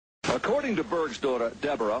According to Berg's daughter,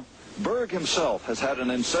 Deborah, Berg himself has had an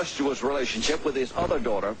incestuous relationship with his other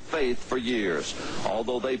daughter, Faith, for years,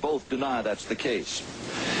 although they both deny that's the case.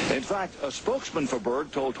 In fact, a spokesman for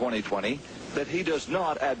Berg told 2020 that he does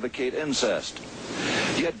not advocate incest.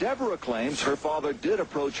 Yet Deborah claims her father did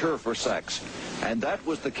approach her for sex, and that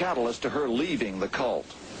was the catalyst to her leaving the cult.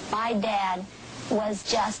 My dad was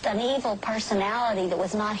just an evil personality that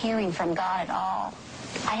was not hearing from God at all.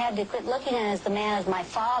 I had to quit looking at him as the man as my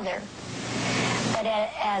father, but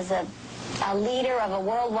as a leader of a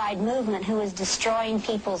worldwide movement who was destroying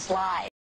people's lives.